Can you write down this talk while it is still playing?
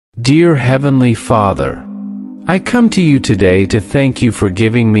Dear Heavenly Father, I come to you today to thank you for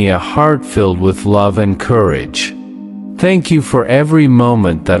giving me a heart filled with love and courage. Thank you for every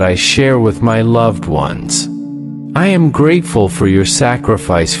moment that I share with my loved ones. I am grateful for your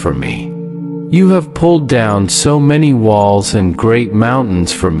sacrifice for me. You have pulled down so many walls and great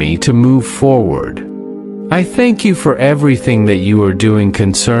mountains for me to move forward. I thank you for everything that you are doing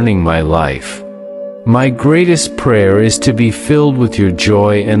concerning my life. My greatest prayer is to be filled with your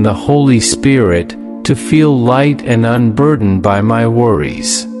joy and the Holy Spirit, to feel light and unburdened by my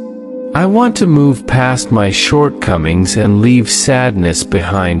worries. I want to move past my shortcomings and leave sadness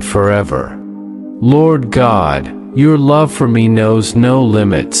behind forever. Lord God, your love for me knows no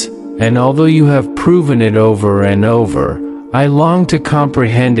limits, and although you have proven it over and over, I long to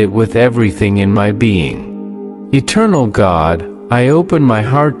comprehend it with everything in my being. Eternal God, I open my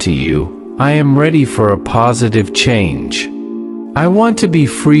heart to you. I am ready for a positive change. I want to be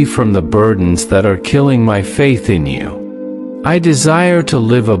free from the burdens that are killing my faith in you. I desire to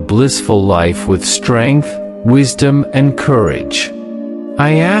live a blissful life with strength, wisdom, and courage.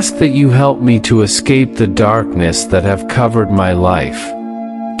 I ask that you help me to escape the darkness that have covered my life.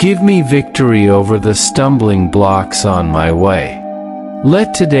 Give me victory over the stumbling blocks on my way.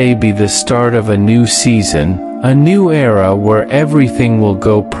 Let today be the start of a new season, a new era where everything will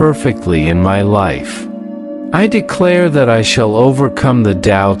go perfectly in my life. I declare that I shall overcome the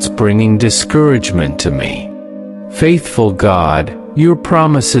doubts bringing discouragement to me. Faithful God, your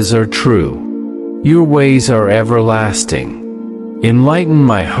promises are true. Your ways are everlasting. Enlighten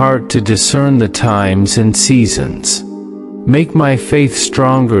my heart to discern the times and seasons. Make my faith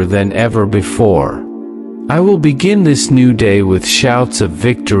stronger than ever before. I will begin this new day with shouts of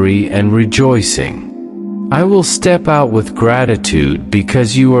victory and rejoicing. I will step out with gratitude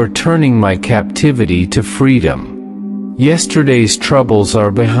because you are turning my captivity to freedom. Yesterday's troubles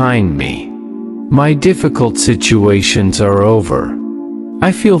are behind me. My difficult situations are over.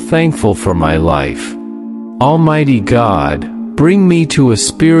 I feel thankful for my life. Almighty God, bring me to a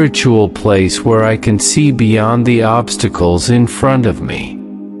spiritual place where I can see beyond the obstacles in front of me.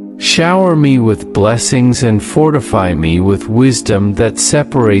 Shower me with blessings and fortify me with wisdom that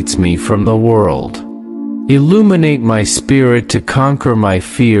separates me from the world. Illuminate my spirit to conquer my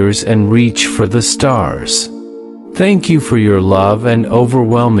fears and reach for the stars. Thank you for your love and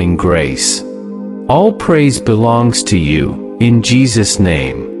overwhelming grace. All praise belongs to you, in Jesus'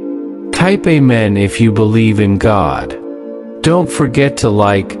 name. Type Amen if you believe in God. Don't forget to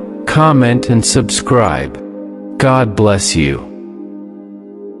like, comment, and subscribe. God bless you.